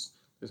emissions,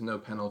 there's no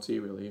penalty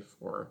really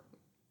for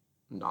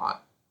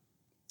not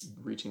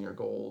reaching your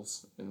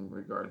goals in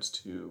regards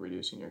to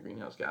reducing your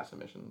greenhouse gas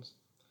emissions.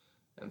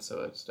 And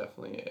so it's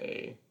definitely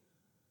a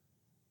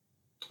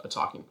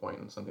talking point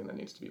and something that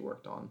needs to be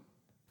worked on.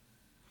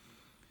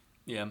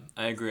 Yeah,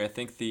 I agree. I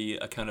think the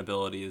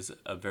accountability is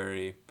a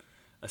very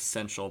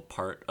essential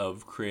part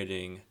of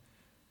creating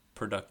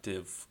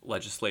productive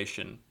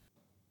legislation.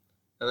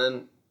 And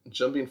then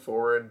jumping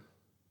forward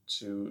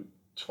to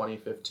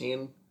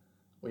 2015,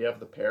 we have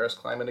the Paris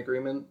Climate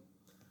Agreement,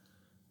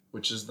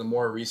 which is the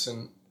more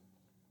recent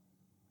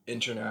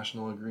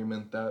international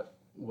agreement that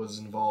was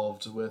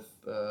involved with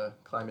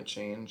climate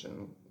change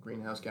and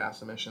greenhouse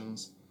gas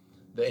emissions.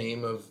 The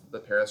aim of the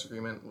Paris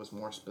Agreement was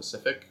more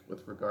specific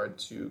with regard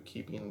to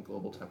keeping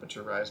global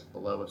temperature rise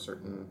below a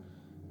certain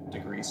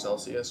degree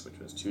Celsius, which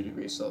was 2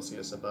 degrees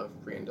Celsius above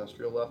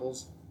pre-industrial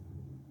levels.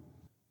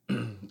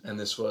 And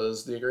this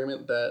was the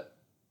agreement that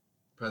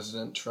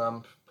President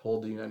Trump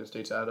pulled the United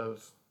States out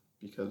of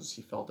because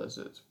he felt as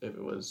if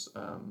it was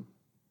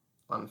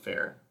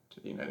unfair to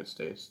the United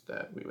States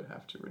that we would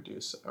have to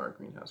reduce our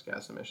greenhouse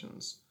gas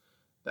emissions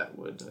that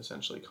would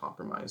essentially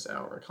compromise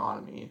our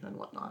economy and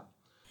whatnot.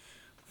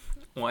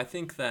 Well, I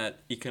think that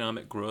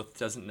economic growth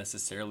doesn't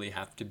necessarily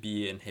have to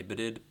be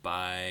inhibited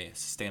by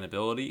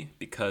sustainability,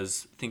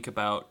 because think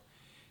about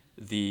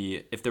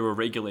if there were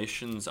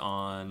regulations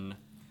on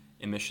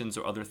emissions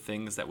or other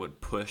things that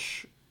would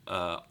push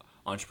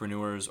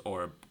entrepreneurs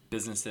or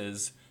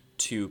businesses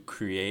to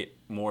create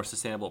more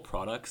sustainable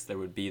products, there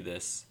would be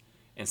this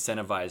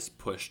incentivized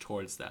push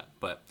towards that.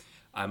 But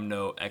I'm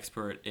no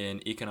expert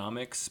in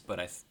economics, but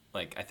I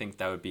think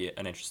that would be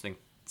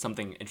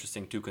something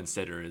interesting to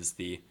consider, is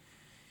the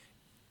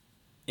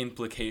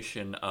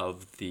implication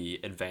of the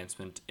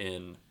advancement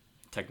in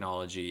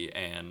technology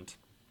and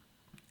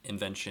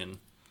invention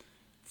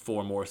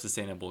for more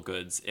sustainable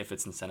goods if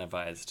it's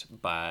incentivized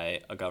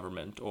by a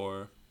government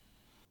or...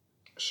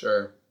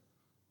 Sure.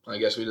 I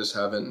guess we just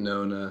haven't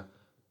known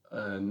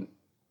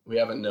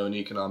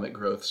economic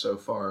growth so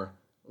far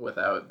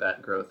without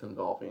that growth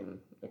involving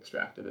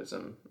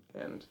extractivism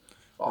and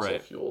fossil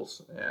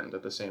fuels. And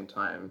at the same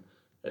time,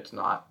 it's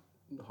not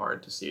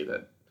hard to see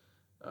that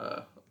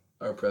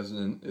our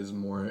president is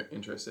more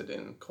interested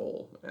in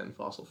coal and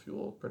fossil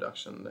fuel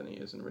production than he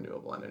is in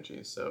renewable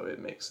energy. So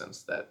it makes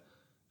sense that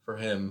for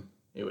him,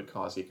 it would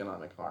cause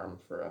economic harm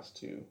for us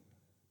to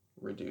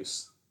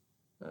reduce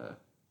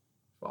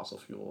fossil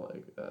fuel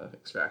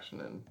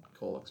extraction and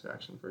coal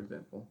extraction, for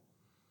example.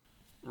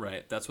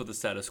 Right. That's what the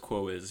status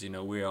quo is.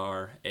 We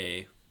are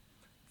a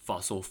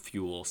fossil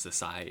fuel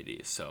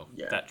society. So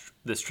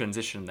this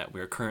transition that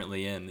we're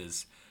currently in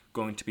is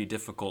going to be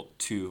difficult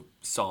to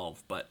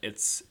solve, but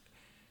it's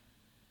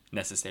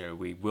necessary.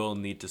 We will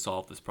need to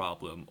solve this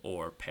problem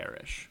or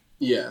perish.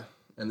 Yeah,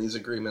 and these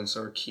agreements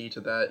are key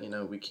to that.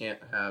 We can't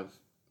have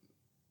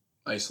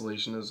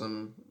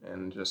isolationism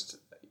and just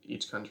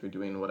each country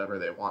doing whatever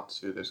they want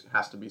to. There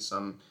has to be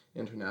some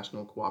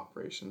international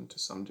cooperation to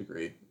some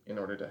degree in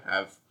order to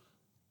have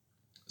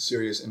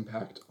serious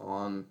impact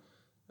on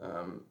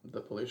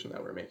the pollution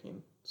that we're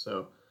making.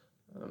 So,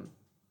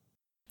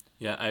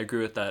 yeah, I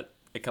agree with that.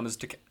 It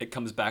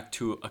comes back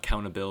to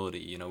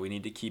accountability. We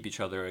need to keep each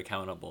other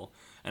accountable,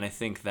 and I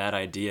think that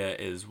idea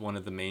is one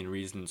of the main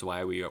reasons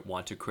why we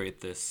want to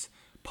create this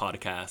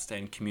podcast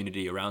and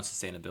community around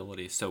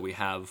sustainability. So we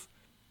have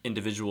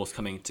individuals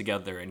coming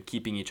together and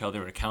keeping each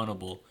other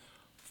accountable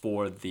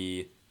for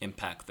the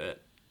impact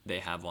that they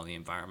have on the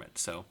environment.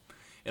 So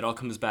it all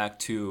comes back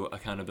to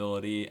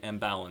accountability and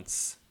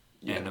balance.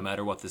 Yeah. And no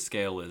matter what the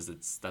scale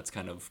is, that's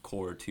kind of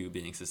core to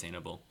being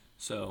sustainable.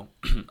 So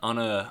on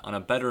a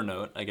better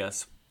note, I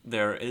guess,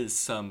 there is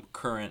some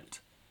current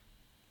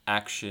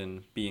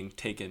action being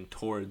taken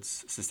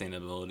towards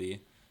sustainability.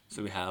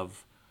 So we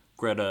have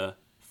Greta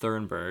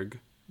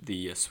Thunberg,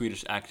 the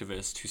Swedish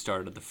activist who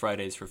started the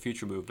Fridays for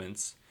Future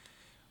movements,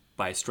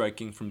 by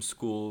striking from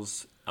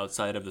schools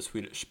outside of the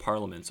Swedish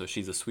parliament. So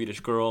she's a Swedish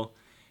girl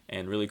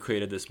and really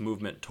created this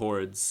movement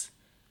towards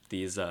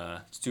these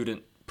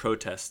student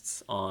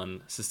protests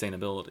on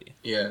sustainability.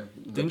 Yeah.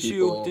 Didn't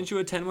you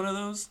attend one of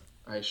those?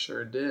 I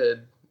sure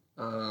did.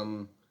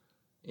 In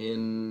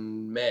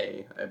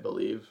May, I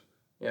believe.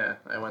 Yeah,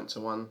 I went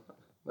to one.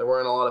 There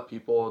weren't a lot of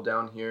people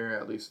down here,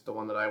 at least the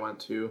one that I went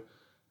to.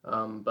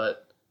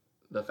 But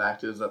the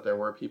fact is that there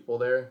were people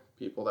there,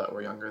 people that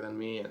were younger than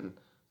me, and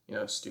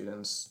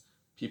students,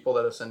 people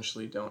that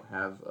essentially don't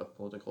have a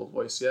political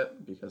voice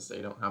yet because they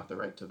don't have the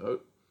right to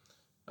vote.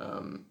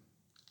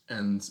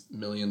 And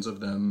millions of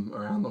them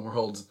around the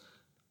world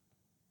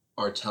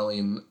are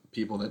telling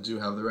people that do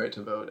have the right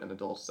to vote and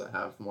adults that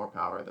have more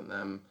power than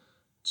them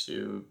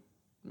to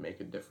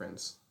make a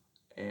difference.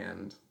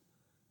 And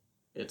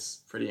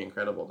it's pretty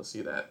incredible to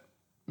see that.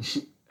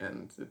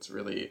 And it's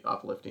really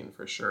uplifting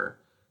for sure.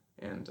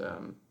 And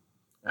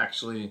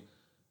actually,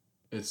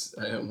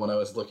 when I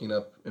was looking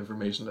up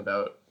information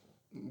about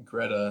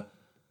Greta,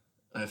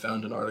 I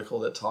found an article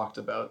that talked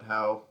about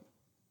how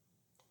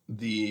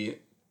the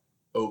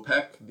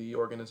OPEC, the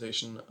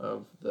organization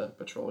of the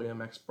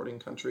petroleum exporting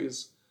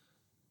countries,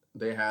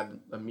 they had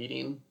a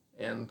meeting,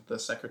 and the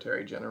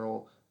Secretary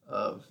General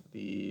of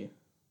the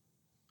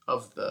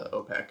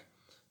OPEC,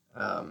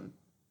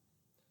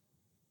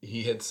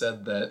 he had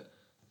said that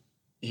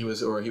he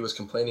was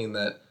complaining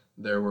that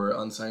there were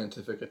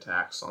unscientific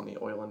attacks on the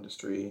oil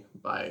industry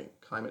by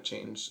climate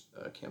change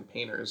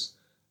campaigners,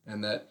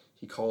 and that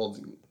he called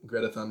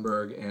Greta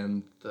Thunberg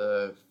and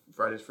the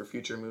Fridays for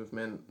Future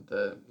movement,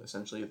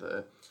 essentially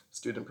the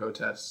student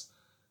protests,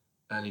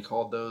 and he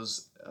called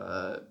those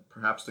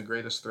perhaps the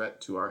greatest threat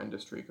to our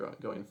industry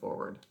going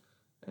forward.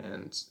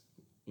 And,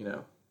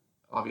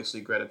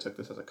 obviously Greta took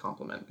this as a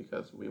compliment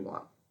because we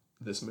want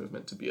this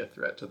movement to be a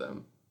threat to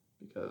them,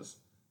 because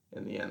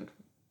in the end,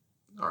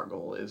 our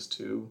goal is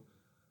to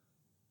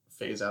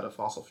phase out of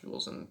fossil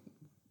fuels and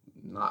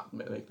not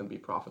make them be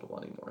profitable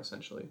anymore,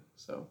 essentially.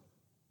 So.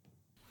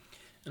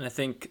 And I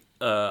think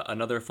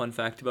another fun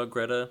fact about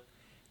Greta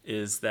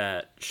is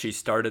that she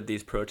started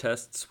these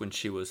protests when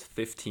she was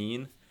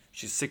 15.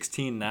 She's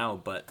 16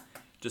 now, but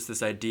just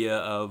this idea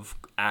of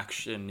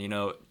action, you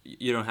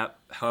don't have,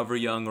 however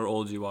young or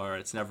old you are,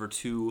 it's never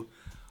too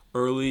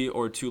early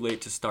or too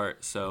late to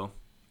start. So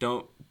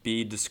don't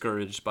be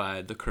discouraged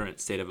by the current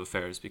state of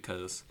affairs,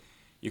 because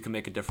you can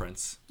make a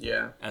difference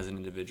as an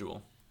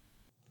individual.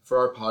 For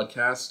our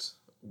podcast,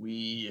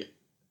 we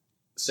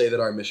say that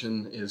our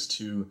mission is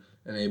to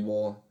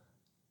enable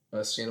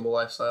a sustainable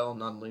lifestyle,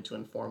 not only to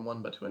inform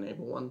one, but to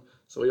enable one.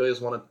 So we always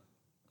want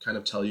to kind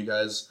of tell you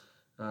guys,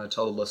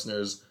 tell the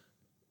listeners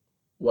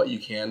what you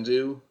can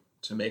do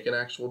to make an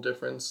actual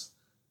difference.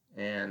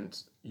 And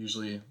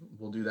usually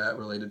we'll do that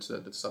related to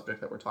the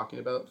subject that we're talking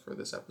about for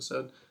this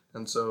episode.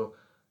 And so,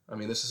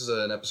 this is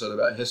an episode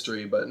about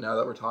history, but now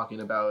that we're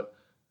talking about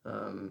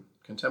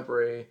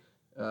contemporary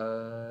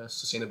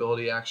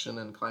sustainability action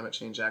and climate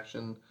change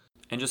action.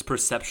 And just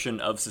perception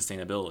of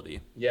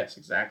sustainability. Yes,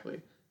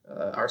 exactly.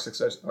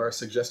 Our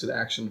suggested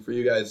action for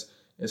you guys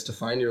is to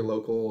find your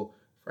local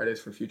Fridays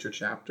for Future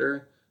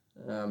chapter.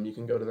 You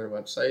can go to their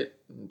website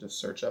and just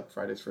search up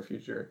Fridays for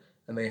Future,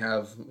 and they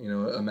have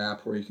a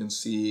map where you can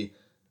see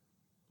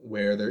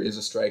where there is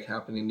a strike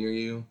happening near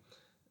you.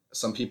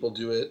 Some people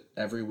do it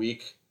every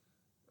week,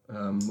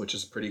 which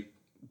is a pretty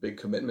big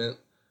commitment.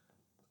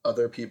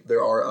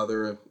 There are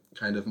other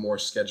kind of more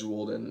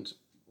scheduled and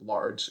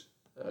large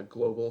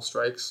global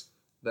strikes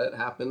that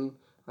happen.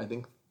 I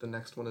think the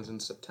next one is in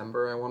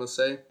September, I want to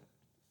say.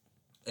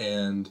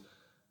 And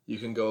you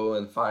can go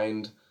and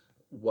find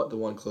what the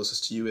one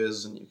closest to you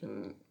is, and you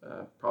can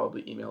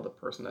probably email the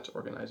person that's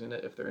organizing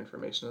it if their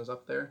information is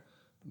up there.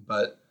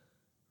 But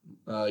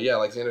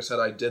like Xander said,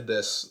 I did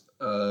this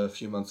a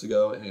few months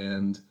ago,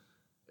 and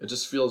it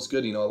just feels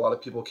good. A lot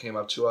of people came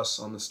up to us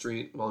on the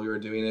street while we were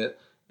doing it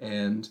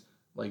and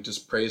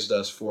just praised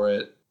us for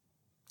it.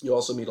 You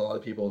also meet a lot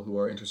of people who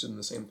are interested in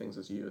the same things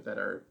as you, that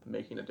are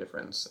making a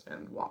difference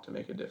and want to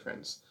make a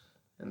difference.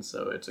 And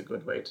so it's a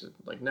good way to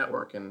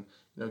network and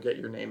get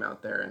your name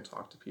out there and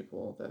talk to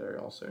people that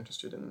are also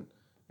interested in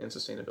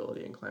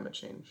sustainability and climate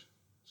change.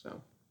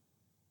 So.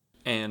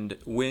 And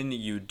when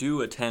you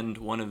do attend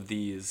one of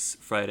these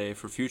Friday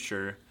for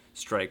Future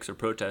strikes or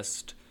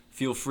protests,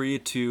 feel free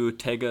to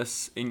tag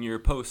us in your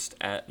post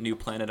at New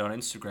Planet on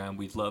Instagram.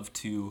 We'd love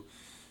to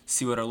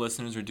see what our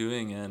listeners are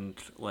doing and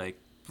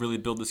really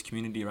build this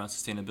community around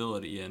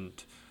sustainability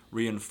and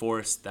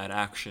reinforce that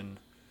action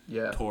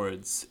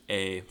towards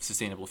a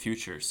sustainable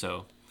future.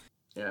 So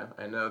yeah,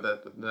 I know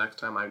that the next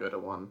time I go to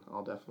one,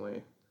 I'll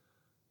definitely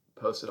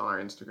post it on our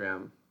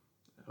Instagram.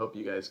 I hope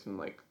you guys can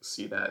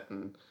see that,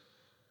 and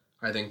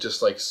I think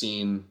just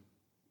seeing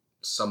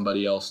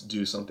somebody else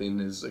do something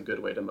is a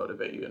good way to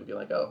motivate you and be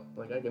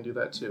I can do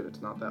that too.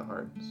 It's not that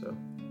hard. So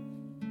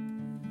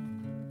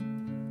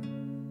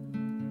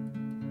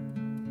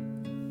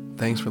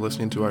thanks for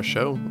listening to our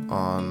show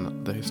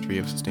on the history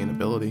of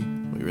sustainability.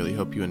 We really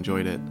hope you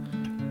enjoyed it.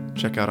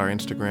 Check out our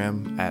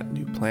Instagram at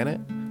New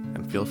Planet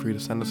and feel free to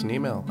send us an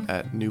email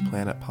at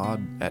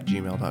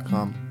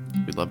newplanetpod@gmail.com.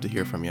 We'd love to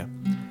hear from you.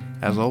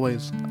 As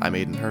always, I'm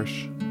Aiden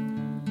Hirsch.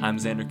 I'm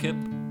Xander Kipp.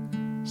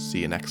 See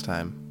you next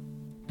time.